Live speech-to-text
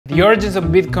The origins of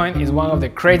Bitcoin is one of the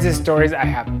craziest stories I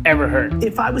have ever heard.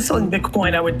 If I was selling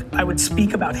Bitcoin, I would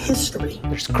speak about history.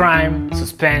 There's crime,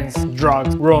 suspense,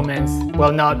 drugs, romance.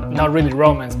 Well, not really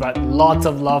romance, but lots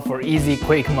of love for easy,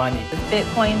 quick money.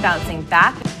 Bitcoin bouncing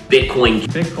back. Bitcoin.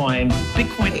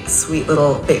 Sweet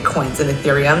little Bitcoins and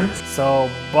Ethereum. So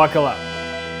buckle up.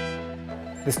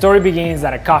 The story begins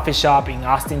at a coffee shop in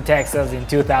Austin, Texas in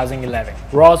 2011.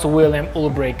 Ross William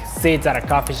Ulbricht sits at a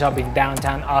coffee shop in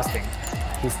downtown Austin.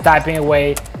 He's typing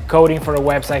away, coding for a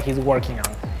website he's working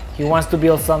on. He wants to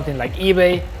build something like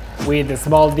eBay, with the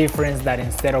small difference that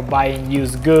instead of buying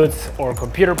used goods or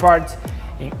computer parts,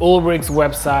 in Ulbricht's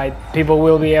website, people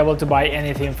will be able to buy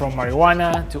anything from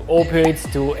marijuana to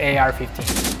opioids to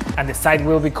AR-15. And the site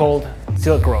will be called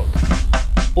Silk Road.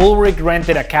 Ulbricht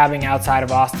rented a cabin outside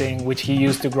of Austin, which he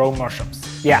used to grow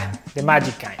mushrooms. Yeah, the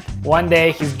magic kind. One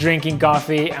day, he's drinking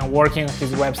coffee and working on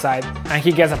his website, and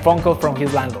he gets a phone call from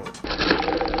his landlord.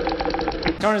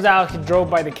 Turns out he drove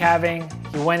by the cabin,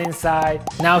 he went inside,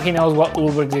 now he knows what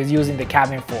Ulbricht is using the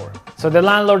cabin for. So the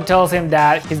landlord tells him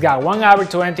that he's got 1 hour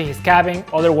to empty his cabin,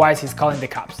 otherwise he's calling the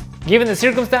cops. Given the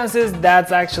circumstances,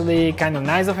 that's actually kind of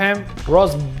nice of him.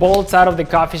 Ross bolts out of the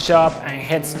coffee shop and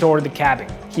heads toward the cabin.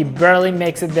 He barely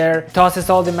makes it there, tosses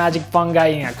all the magic fungi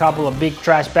in a couple of big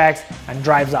trash bags and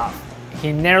drives off.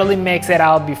 He narrowly makes it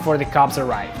out before the cops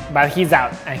arrive, but he's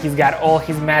out and he's got all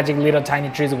his magic little tiny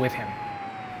trees with him.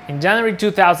 In January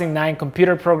 2009,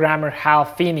 computer programmer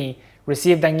Finney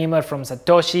received an email from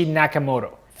Satoshi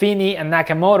Nakamoto. Finney and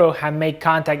Nakamoto had made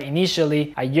contact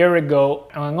initially a year ago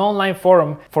on an online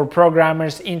forum for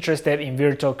programmers interested in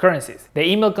virtual currencies. The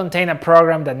email contained a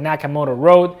program that Nakamoto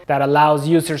wrote that allows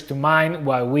users to mine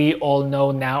what we all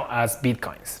know now as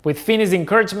Bitcoins. With Finney's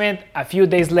encouragement, a few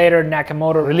days later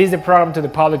Nakamoto released the program to the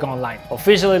public online,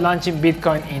 officially launching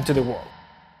Bitcoin into the world.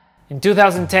 In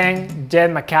 2010,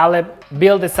 Jed Maccaleb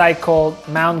built a site called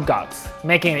Mt,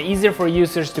 making it easier for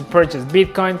users to purchase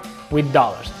Bitcoin with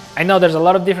dollars. I know there's a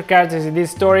lot of different characters in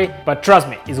this story, but trust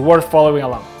me, it's worth following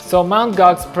along. So Mt.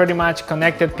 pretty much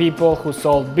connected people who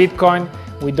sold Bitcoin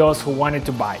with those who wanted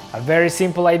to buy. A very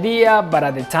simple idea, but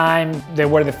at the time, they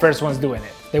were the first ones doing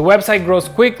it. The website grows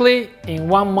quickly. In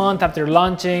 1 month after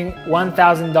launching,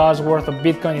 $1,000 worth of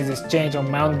Bitcoin is exchanged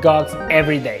on Mt.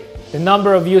 every day. The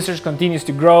number of users continues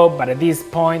to grow, but at this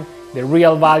point, the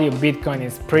real value of Bitcoin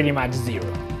is pretty much zero.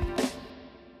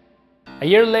 A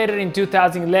year later, in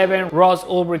 2011, Ross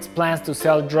Ulbricht's plans to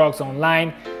sell drugs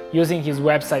online using his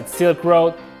website Silk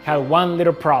Road had one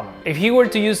little problem. If he were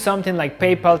to use something like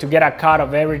PayPal to get a cut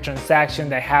of every transaction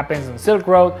that happens on Silk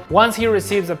Road, once he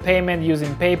receives a payment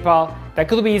using PayPal, that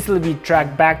could easily be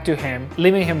tracked back to him,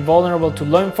 leaving him vulnerable to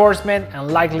law enforcement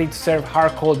and likely to serve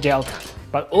hardcore jail time.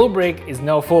 But Ulbricht is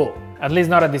no fool, at least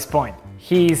not at this point.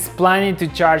 He's planning to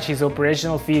charge his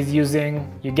operational fees using,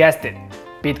 you guessed it,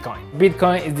 Bitcoin.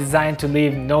 Bitcoin is designed to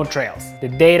leave no trails. The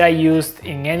data used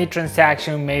in any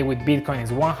transaction made with Bitcoin is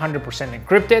 100%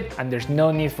 encrypted, and there's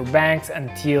no need for banks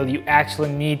until you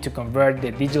actually need to convert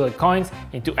the digital coins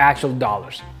into actual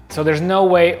dollars. So there's no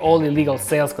way all illegal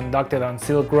sales conducted on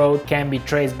Silk Road can be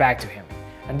traced back to him.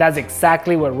 And that's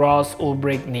exactly what Ross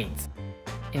Ulbricht needs.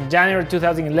 In January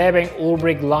 2011,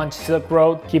 Ulbricht launched Silk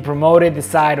Road. He promoted the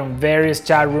site on various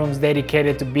chat rooms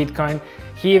dedicated to Bitcoin.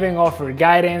 He even offered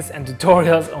guidance and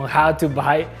tutorials on how to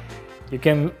buy. You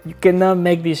cannot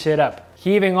make this shit up.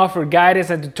 He even offered guidance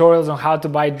and tutorials on how to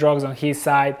buy drugs on his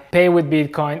site, pay with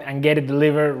Bitcoin, and get it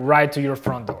delivered right to your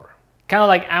front door. Kind of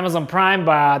like Amazon Prime,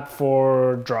 but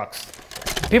for drugs.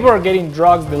 People are getting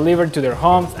drugs delivered to their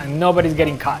homes and nobody's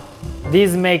getting caught.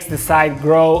 This makes the site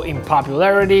grow in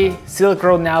popularity. Silk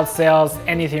Road now sells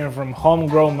anything from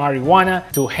homegrown marijuana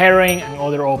to heroin and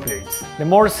other opioids. The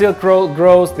more Silk Road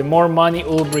grows, the more money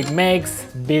Ulbricht makes.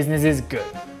 Business is good.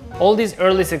 All this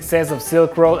early success of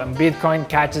Silk Road and Bitcoin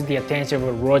catches the attention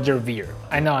of Roger Ver.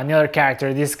 I know, another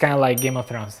character, this is kind of like Game of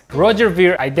Thrones. Roger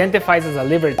Ver identifies as a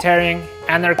libertarian,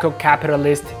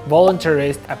 anarcho-capitalist,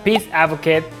 voluntarist, a peace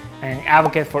advocate, and an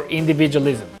advocate for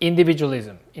individualism.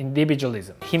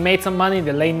 He made some money in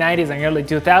the late 90s and early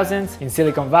 2000s in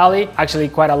Silicon Valley, actually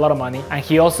quite a lot of money, and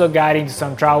he also got into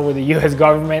some trouble with the US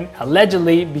government,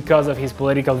 allegedly because of his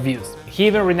political views. He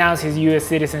even renounced his US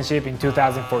citizenship in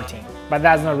 2014, but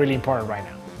that's not really important right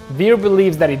now. Ver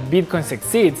believes that if Bitcoin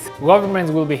succeeds,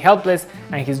 governments will be helpless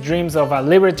and his dreams of a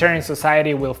libertarian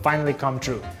society will finally come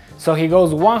true. So he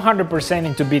goes 100%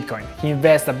 into Bitcoin. He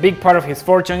invests a big part of his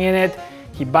fortune in it.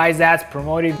 He buys ads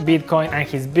promoting Bitcoin, and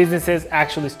his businesses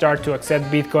actually start to accept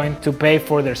Bitcoin to pay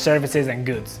for their services and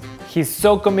goods. He's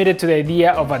so committed to the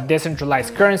idea of a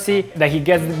decentralized currency that he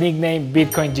gets the nickname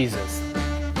Bitcoin Jesus.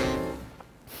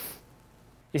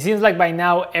 It seems like by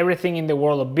now everything in the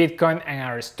world of Bitcoin and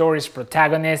our story's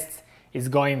protagonists is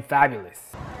going fabulous.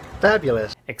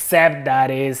 Fabulous. Except that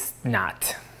is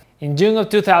not. In June of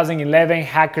 2011,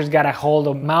 hackers got a hold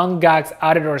of Mt. Gox's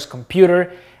auditor's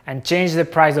computer and changed the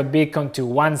price of Bitcoin to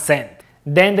 1 cent.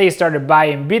 Then they started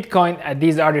buying Bitcoin at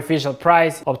this artificial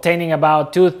price, obtaining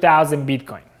about 2,000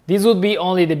 Bitcoin. This would be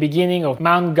only the beginning of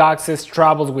Mt. Gox's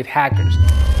troubles with hackers.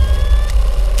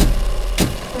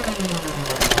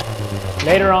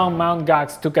 Later on, Mt.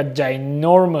 Gox took a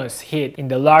ginormous hit in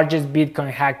the largest Bitcoin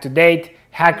hack to date.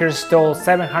 Hackers stole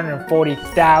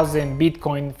 740,000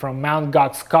 Bitcoin from Mt.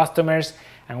 Gox customers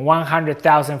and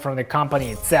 100,000 from the company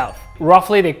itself,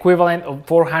 roughly the equivalent of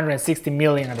 460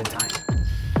 million at the time.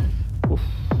 Oof.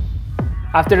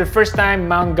 After the first time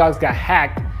Mt. Gox got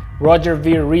hacked, Roger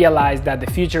Ver realized that the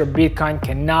future of Bitcoin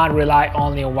cannot rely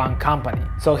only on one company.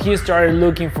 So he started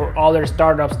looking for other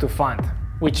startups to fund,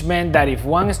 which meant that if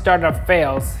one startup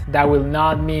fails, that will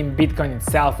not mean Bitcoin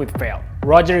itself would fail.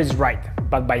 Roger is right,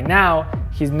 but by now,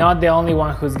 he's not the only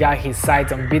one who's got his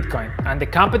sights on Bitcoin, and the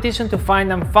competition to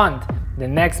find and fund the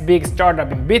next big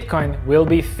startup in Bitcoin will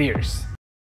be fierce.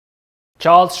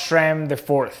 Charles Shrem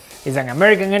IV is an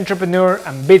American entrepreneur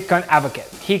and Bitcoin advocate.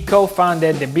 He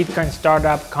co-founded the Bitcoin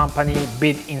startup company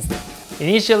BitInstant.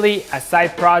 Initially a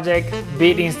side project,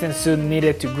 BitInstant soon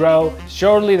needed to grow.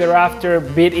 Shortly thereafter,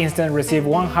 BitInstant received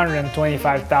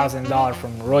 $125,000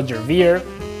 from Roger Ver,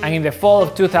 and in the fall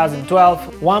of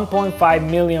 2012, $1.5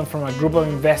 million from a group of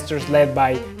investors led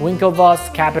by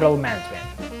Winklevoss Capital Management.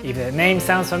 If the name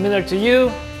sounds familiar to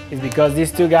you, it's because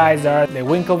these two guys are the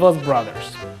Winklevoss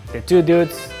brothers, the two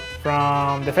dudes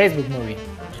from the Facebook movie.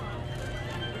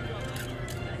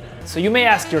 So you may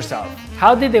ask yourself,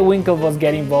 how did the Winklevoss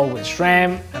get involved with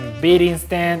Shrem and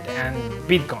BitInstant and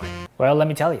Bitcoin? Well, let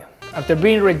me tell you. After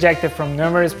being rejected from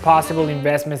numerous possible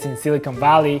investments in Silicon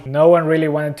Valley, no one really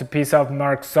wanted to piss off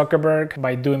Mark Zuckerberg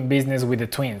by doing business with the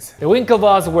twins. The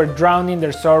Winklevoss were drowning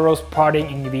their sorrows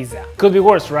partying in Ibiza. Could be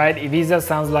worse, right? Ibiza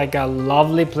sounds like a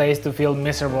lovely place to feel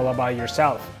miserable about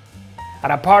yourself.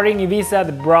 At a party in Ibiza,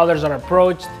 the brothers are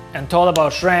approached and told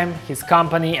about Shrem, his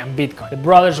company, and Bitcoin. The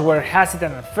brothers were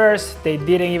hesitant at first. They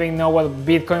didn't even know what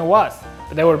Bitcoin was,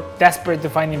 but they were desperate to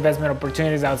find investment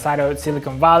opportunities outside of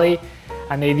Silicon Valley,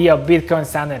 and the idea of Bitcoin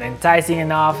sounded enticing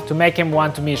enough to make him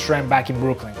want to meet Shrem back in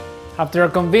Brooklyn. After a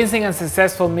convincing and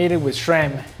successful meeting with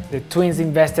Shrem, the twins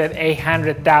invested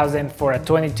 $800,000 for a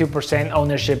 22%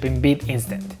 ownership in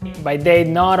BitInstant. But they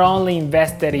not only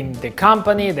invested in the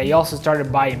company, they also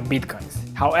started buying Bitcoins.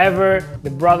 However, the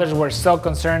brothers were so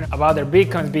concerned about their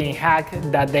Bitcoins being hacked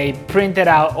that they printed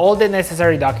out all the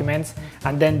necessary documents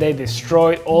and then they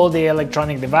destroyed all the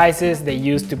electronic devices they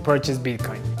used to purchase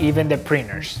Bitcoin, even the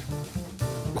printers.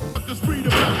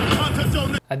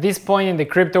 At this point in the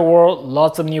crypto world,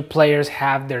 lots of new players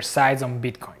have their sights on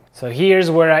Bitcoin. So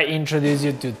here's where I introduce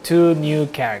you to two new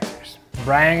characters,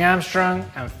 Brian Armstrong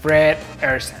and Fred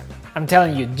Ehrsam. I'm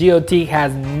telling you, GOT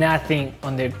has nothing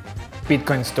on the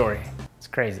Bitcoin story. It's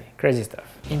crazy, crazy stuff.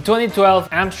 In 2012,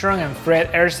 Armstrong and Fred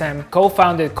Ehrsam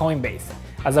co-founded Coinbase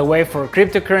as a way for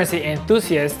cryptocurrency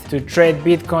enthusiasts to trade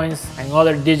Bitcoins and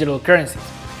other digital currencies.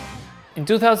 In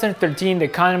 2013, the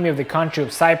economy of the country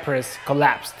of Cyprus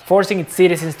collapsed, forcing its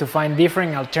citizens to find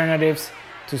different alternatives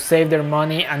to save their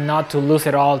money and not to lose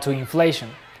it all to inflation.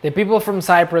 The people from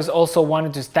Cyprus also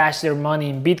wanted to stash their money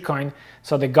in Bitcoin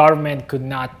so the government could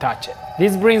not touch it.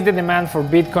 This brings the demand for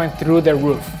Bitcoin through the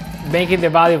roof, making the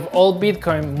value of all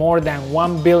Bitcoin more than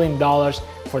 $1 billion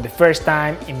for the first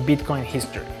time in Bitcoin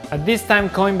history. At this time,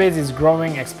 Coinbase is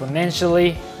growing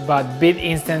exponentially, but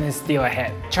BitInstant is still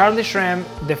ahead. Charlie Shrem,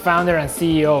 the founder and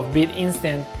CEO of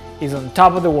BitInstant, is on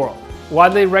top of the world,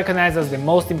 widely recognized as the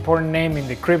most important name in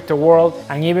the crypto world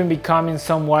and even becoming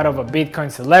somewhat of a Bitcoin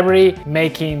celebrity,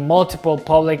 making multiple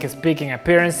public speaking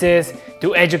appearances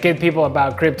to educate people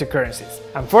about cryptocurrencies.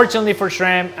 Unfortunately for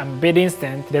Shrem and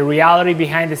BitInstant, the reality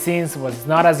behind the scenes was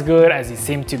not as good as it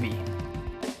seemed to be.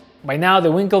 By now, the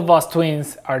Winklevoss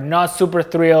twins are not super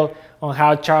thrilled on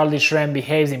how Charlie Shrem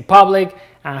behaves in public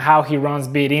and how he runs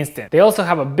BitInstant. They also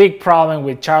have a big problem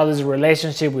with Charlie's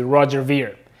relationship with Roger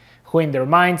Ver, who in their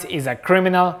minds is a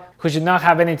criminal who should not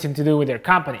have anything to do with their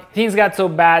company. Things got so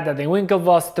bad that the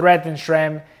Winklevoss threatened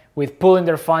Shrem with pulling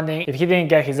their funding if he didn't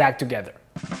get his act together.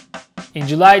 In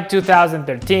July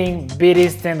 2013,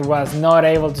 BitInstant was not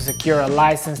able to secure a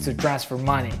license to transfer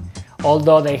money,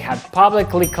 although they had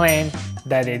publicly claimed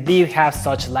that they did have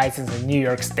such license in New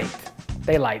York State.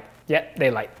 They lied. Yeah, they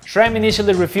lied. Shrem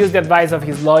initially refused the advice of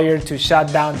his lawyer to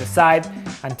shut down the site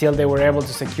until they were able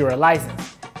to secure a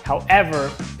license.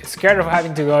 However, scared of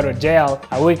having to go to jail.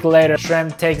 A week later,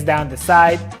 Shrem takes down the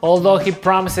site. Although he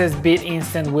promises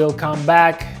BitInstant will come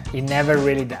back, it never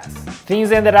really does.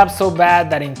 Things ended up so bad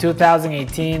that in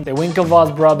 2018, the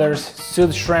Winklevoss brothers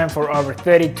sued Shrem for over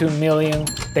 $32 million.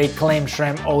 They claim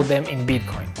Shrem owed them in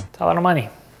Bitcoin. It's a lot of money.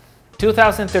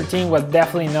 2013 was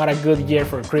definitely not a good year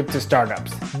for crypto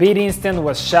startups. BitInstant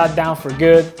was shut down for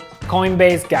good.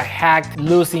 Coinbase got hacked,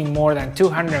 losing more than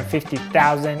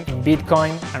 $250,000 in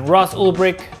Bitcoin. And Ross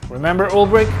Ulbricht, remember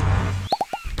Ulbricht?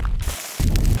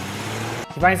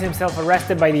 He finds himself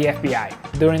arrested by the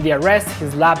FBI. During the arrest,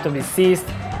 his laptop is seized,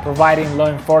 providing law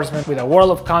enforcement with a world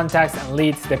of contacts and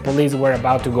leads the police were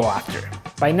about to go after.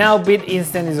 By now,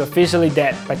 BitInstant is officially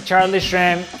dead, but Charlie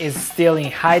Shrem is still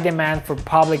in high demand for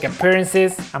public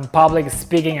appearances and public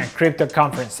speaking at crypto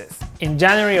conferences. In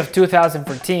January of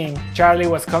 2014, Charlie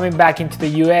was coming back into the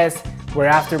US, where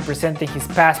after presenting his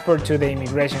passport to the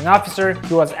immigration officer,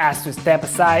 he was asked to step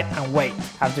aside and wait.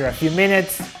 After a few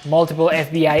minutes, multiple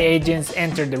FBI agents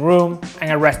entered the room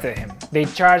and arrested him. They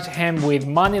charged him with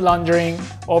money laundering,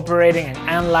 operating an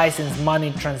unlicensed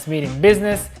money transmitting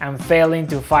business, and failing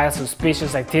to file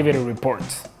suspicious activity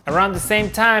reports. Around the same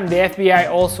time, the FBI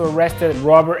also arrested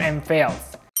Robert M.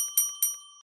 Fales,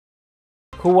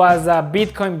 who was a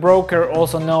Bitcoin broker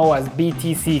also known as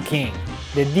BTC King.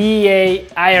 The DEA,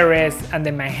 IRS, and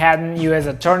the Manhattan US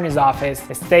Attorney's Office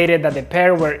stated that the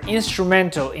pair were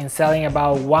instrumental in selling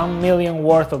about $1 million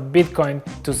worth of Bitcoin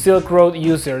to Silk Road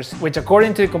users, which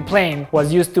according to the complaint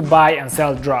was used to buy and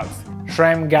sell drugs.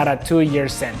 Shrem got a 2-year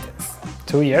sentence.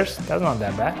 2 years? That's not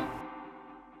that bad.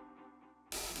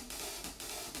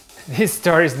 This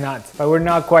story is nuts, but we're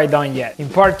not quite done yet. In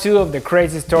part 2 of the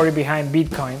crazy story behind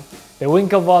Bitcoin, the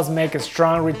Winklevoss make a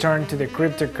strong return to the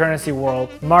cryptocurrency world,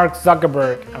 Mark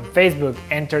Zuckerberg and Facebook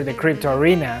enter the crypto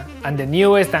arena, and the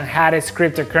newest and hottest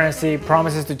cryptocurrency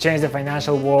promises to change the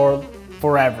financial world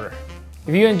forever.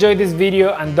 If you enjoyed this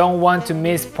video and don't want to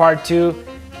miss part 2,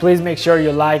 please make sure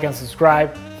you like and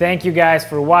subscribe. Thank you guys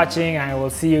for watching, and I will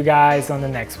see you guys on the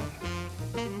next one.